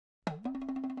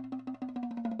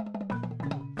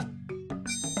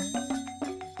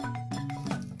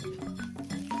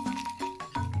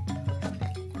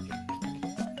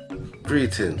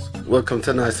Greetings, welcome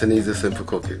to Nice and Easy Simple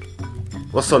Cooking.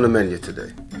 What's on the menu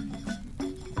today?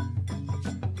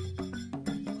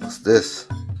 What's this?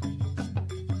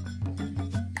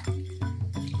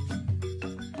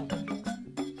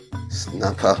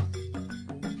 Snapper.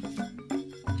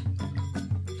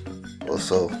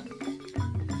 Also,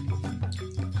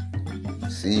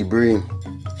 sea bream.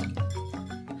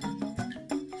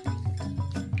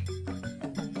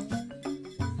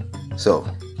 So,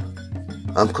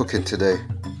 I'm cooking today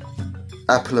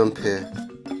apple and pear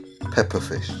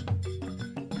pepperfish.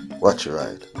 Watch your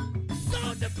ride.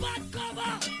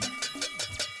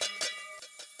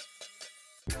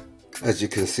 As you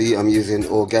can see, I'm using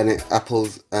organic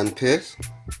apples and pears.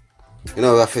 You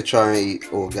know, if you try and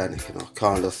eat organic, you know,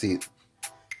 can't just eat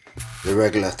the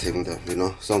regular thing then, you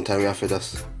know. Sometimes we have to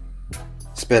just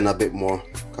spend a bit more,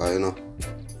 cause you know,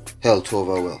 health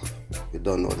over wealth. You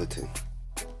don't know the thing.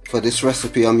 For this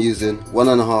recipe I'm using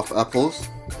 1.5 apples,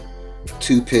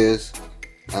 2 pears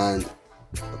and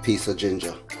a piece of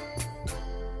ginger.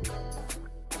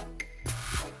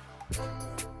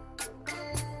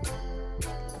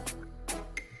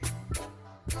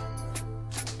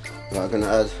 Now I'm going to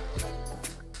add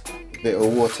a bit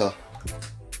of water.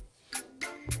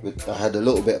 I had a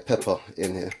little bit of pepper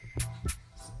in here.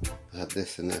 I had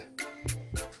this in there.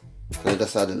 And I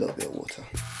just add a little bit of water.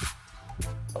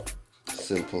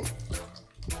 Simple.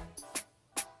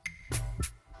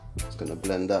 Just gonna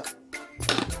blend that.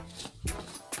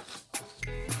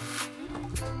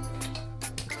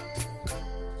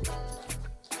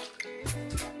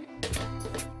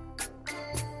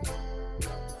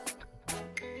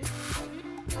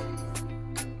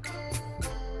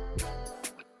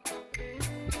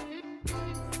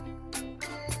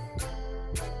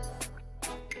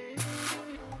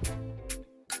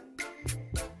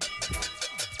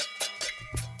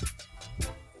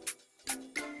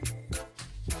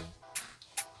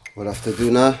 What I have to do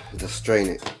now is just strain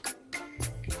it.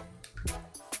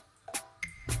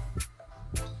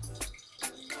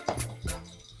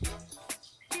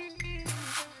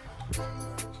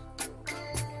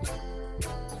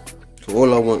 So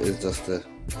all I want is just the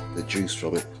juice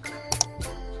from it.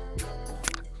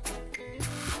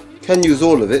 Can use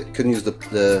all of it, can use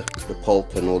the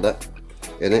pulp and all that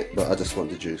in it, but I just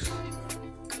want the juice.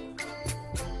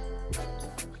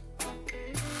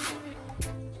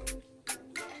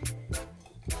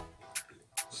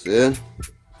 See?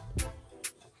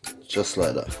 Just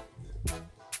like that.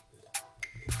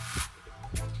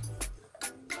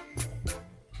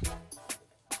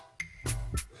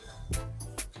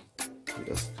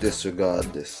 Just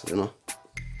disregard this, you know.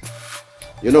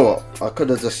 You know what? I could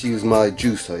have just used my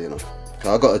juicer, you know.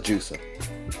 I got a juicer,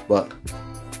 but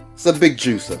it's a big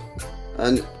juicer,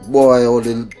 and boy, all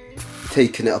the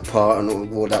taking it apart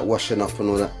and all that washing up and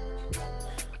all that.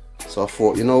 So I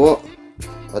thought, you know what?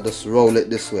 I just roll it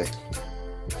this way.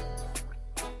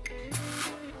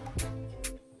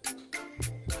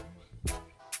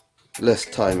 Less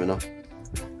time, you know.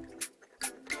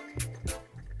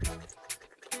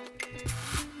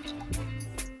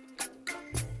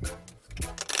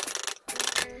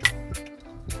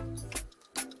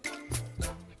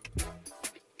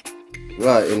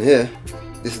 Right, in here,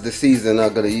 this is the season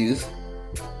I'm gonna use.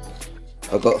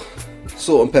 I've got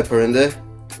salt and pepper in there.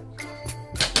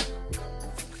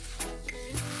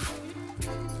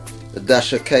 A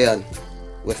dash of cayenne,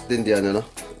 West Indian, you know,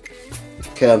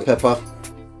 cayenne pepper,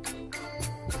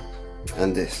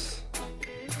 and this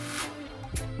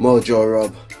Mojo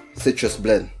Rub citrus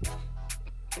blend.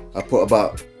 I put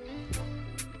about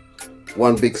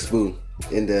 1 big spoon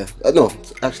in there. No,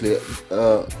 actually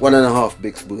 1.5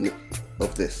 big spoon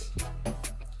of this.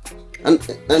 And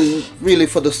really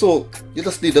for the salt, you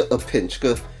just need a pinch,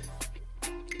 because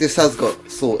this has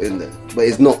got salt in there, but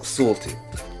it's not salty.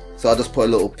 So I just put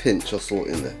a little pinch of salt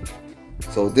in there.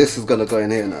 So this is gonna go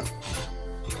in here now.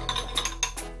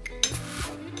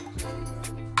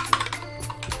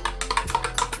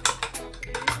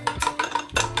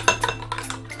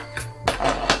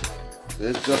 So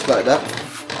it's just like that.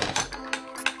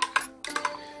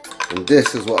 And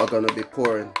this is what I'm gonna be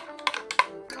pouring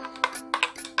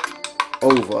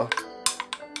over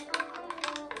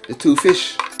the 2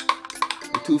 fish.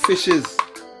 The 2 fishes.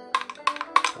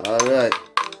 Alright.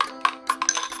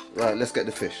 Right, let's get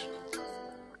the fish.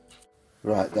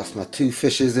 Right, that's my 2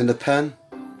 fishes in the pan.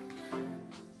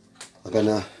 I'm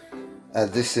gonna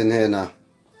add this in here now.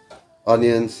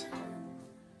 Onions,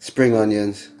 spring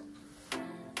onions,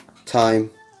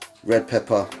 thyme, red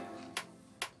pepper,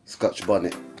 scotch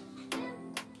bonnet.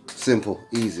 Simple,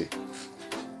 easy.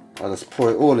 I'll just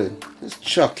pour it all in. Just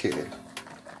chuck it in.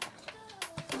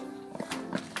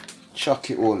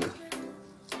 chuck it all in.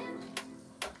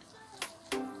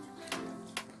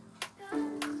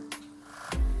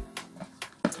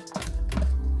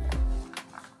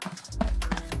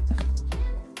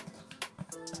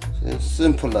 It's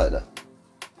simple like that.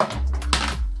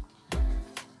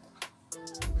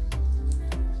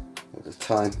 With the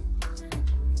thyme.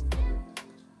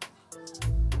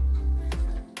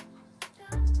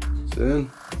 Soon.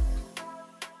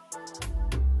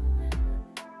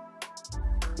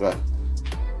 Right.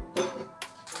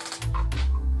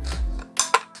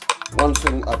 One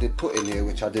thing I did put in here,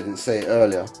 which I didn't say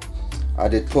earlier, I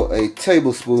did put a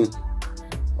tablespoon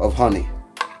of honey,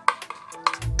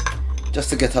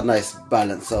 just to get a nice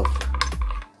balance of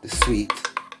the sweet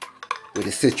with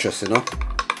the citrus, you know.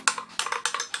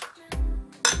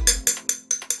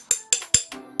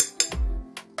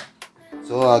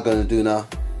 So all I'm gonna do now,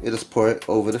 you just pour it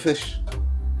over the fish,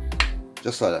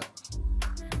 just like that.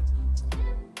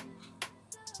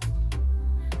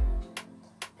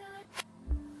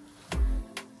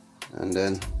 And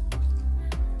then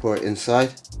pour it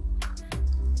inside.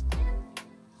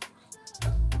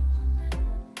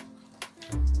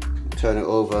 Turn it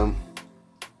over and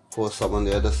pour some on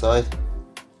the other side.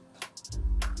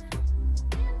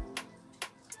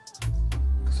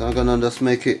 So I'm gonna just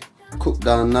make it cook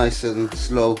down nice and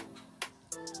slow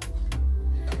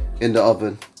in the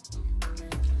oven.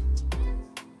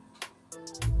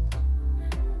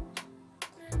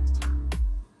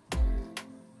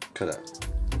 Look at that,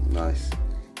 nice.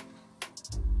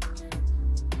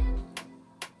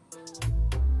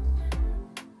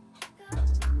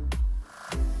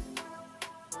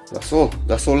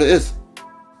 That's all it is.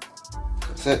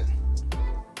 That's it.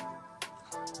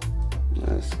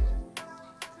 Nice.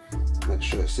 Make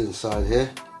sure it's inside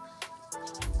here,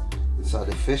 inside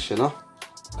the fish, you know.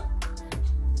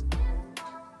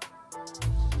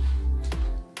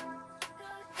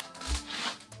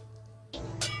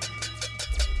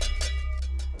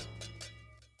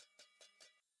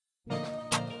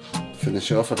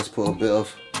 Finish it off, I just put a bit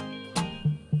of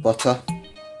butter,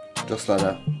 just like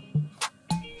that.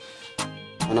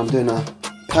 And I'm doing a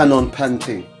pan on pan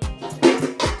thing.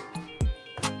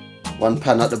 One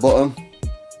pan at the bottom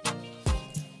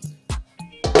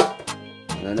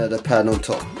and another pan on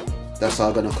top. That's how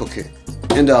I'm gonna cook it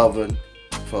in the oven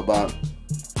for about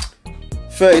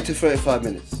 30 to 35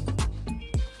 minutes.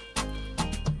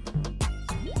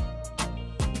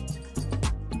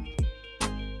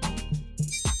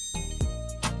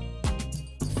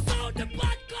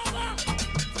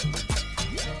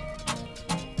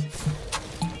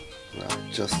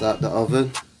 Just out the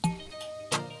oven.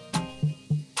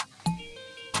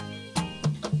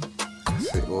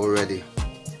 That's it, already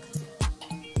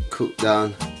cooked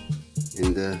down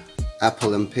in the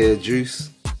apple and pear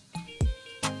juice.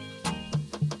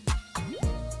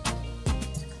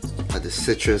 Add the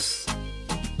citrus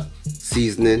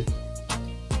seasoning,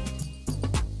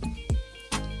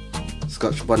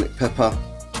 scotch bonnet pepper,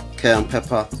 cayenne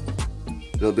pepper,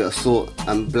 a little bit of salt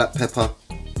and black pepper.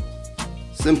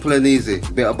 Simple and easy,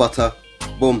 bit of butter,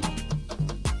 boom,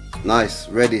 nice,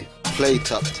 ready.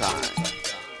 Plate up time.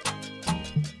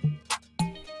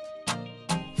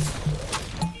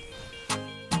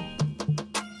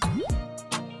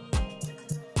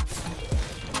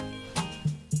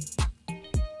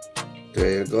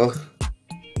 There you go.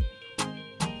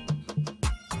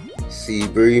 Sea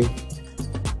bream,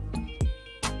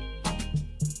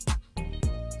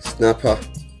 snapper.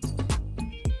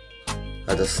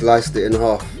 I just sliced it in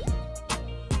half.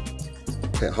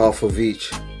 Take half of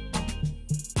each.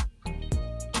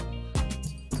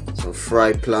 Some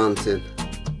fried plantain.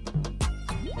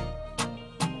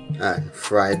 And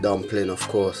fried dumpling, of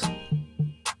course.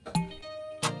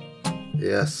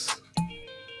 Yes.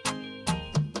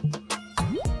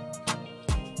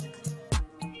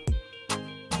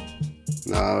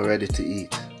 Now ready to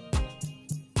eat.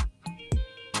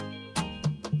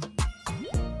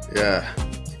 Yeah.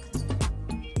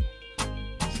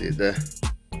 See it there?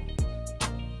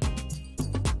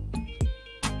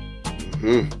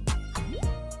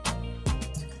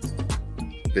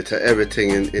 Bit of everything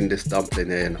in this dumpling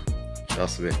here, you know.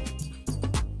 Trust me.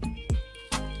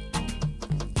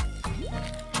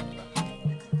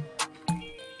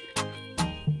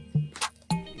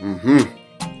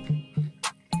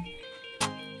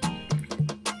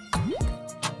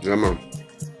 Yeah, man.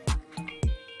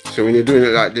 So when you're doing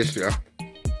it like this, yeah,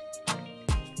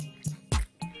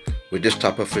 with this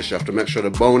type of fish, you have to make sure the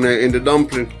bone ain't in the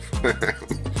dumpling.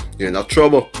 You're in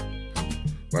trouble.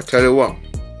 But I tell you what,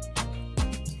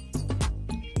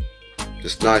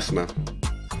 it's nice, man.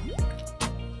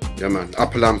 Yeah, man.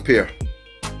 Apple and pear.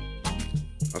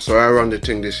 I So I run the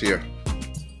thing this year.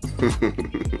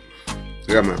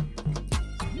 Yeah, man.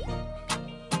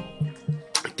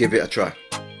 Give it a try.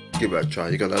 Give it a try.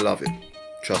 You're gonna love it.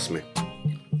 Trust me.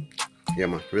 Yeah,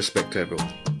 man. Respect to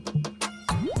everyone.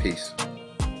 Peace.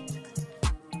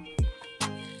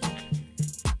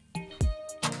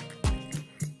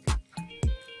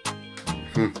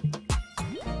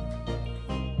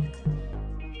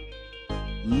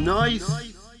 Nice.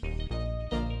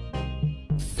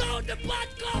 Sound the butt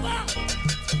cover.